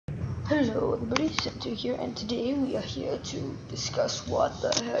Hello everybody, SWTOR here, and today we are here to discuss what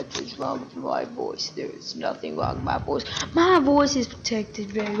the heck is wrong with my voice. There is nothing wrong with my voice. My voice is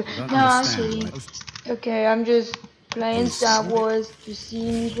protected very well. No, I'm kidding. Okay, I'm just playing Star Wars. You see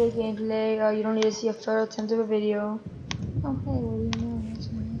me play gameplay, you don't need to see a third attempt of a video. Oh hey, what do you know? That's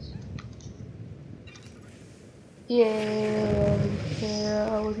nice. Yeah,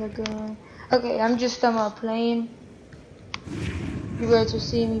 oh, where's my gun? Okay, I'm just playing. You guys will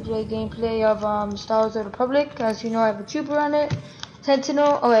see me play gameplay of Star Wars: The Republic. As you know, I have a trooper on it,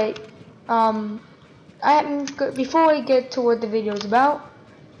 Sentinel. Oh wait, before I get to what the video is about,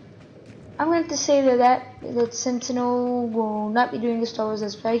 I'm going to say that Sentinel will not be doing the Star Wars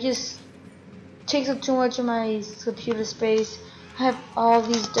Let's Play. It just takes up too much of my computer space. I have all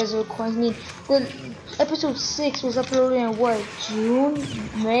these desert coins. I mean, the episode 6 was uploaded in what, June,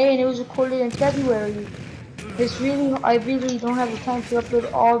 May, and it was recorded in February. I really don't have the time to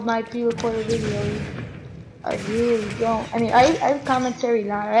upload all of my pre-recorded videos. I really don't. I mean, I have commentary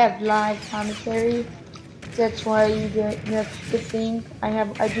live. I have live commentary. That's why you have to think.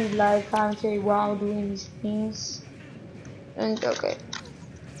 I do live commentary while doing these things. And okay.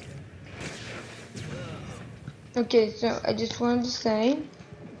 Okay, so I just wanted to say,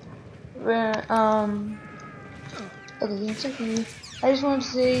 I just wanted to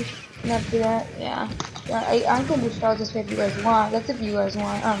say, after that, yeah. I can do Star Wars if you guys want. That's if you guys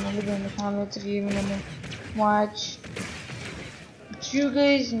want. I don't know, leave it in the comments if you even want to watch. What you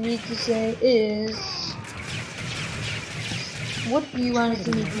guys need to say is, what do you want to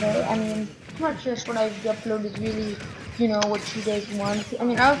see me play? I mean, not just what I've uploaded is really, you know, what you guys want. I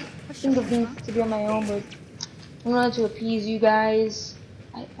mean, I'll think of things to do on my own, but I'm going to appease you guys.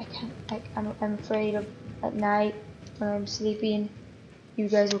 I'm afraid of at night when I'm sleeping, you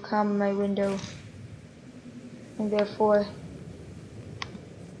guys will come in my window, and therefore,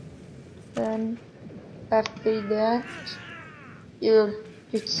 then after that,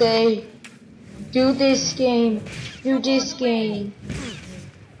 you'd say, do this game. Did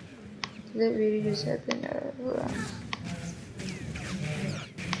that really just happen?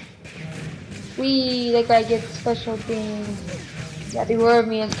 That guy gets special things. Yeah, beware of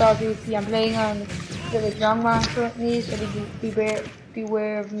me and Star Wars. I'm playing on the drum line currently, so beware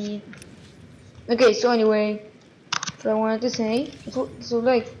of me. Okay, so anyway, what I wanted to say, so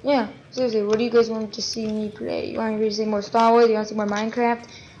like, yeah, seriously, what do you guys want to see me play? You want me to see more Star Wars? You want to see more Minecraft?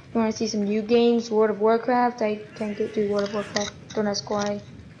 You want to see some new games? World of Warcraft? I can't get to World of Warcraft. Don't ask why.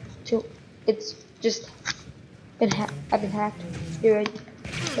 So it's just I've been hacked. You're right.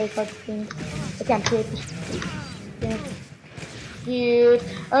 Very hard to think. I can't play this. Dude.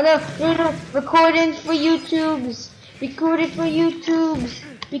 Oh no, recording for YouTubes.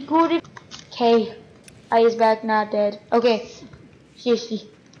 Okay. I is back, not dead. Okay. Seriously.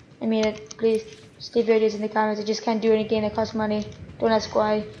 I mean it. Please stay videos in the comments. I just can't do any game that costs money. Don't ask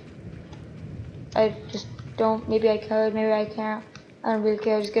why. I just don't. Maybe I could, maybe I can't. I don't really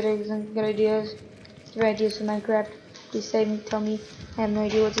care. Just get some good ideas. Get ideas for Minecraft. Please say me, tell me. I have no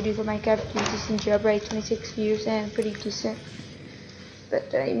idea what to do for Minecraft. Pretty decent job, right? 26 views and pretty decent.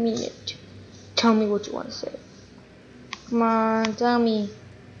 But I mean it. Tell me what you want to say. Come on, tell me.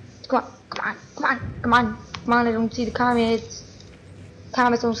 Come on. I don't see the comments.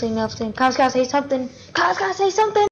 Comments don't say nothing. Comments gotta say something.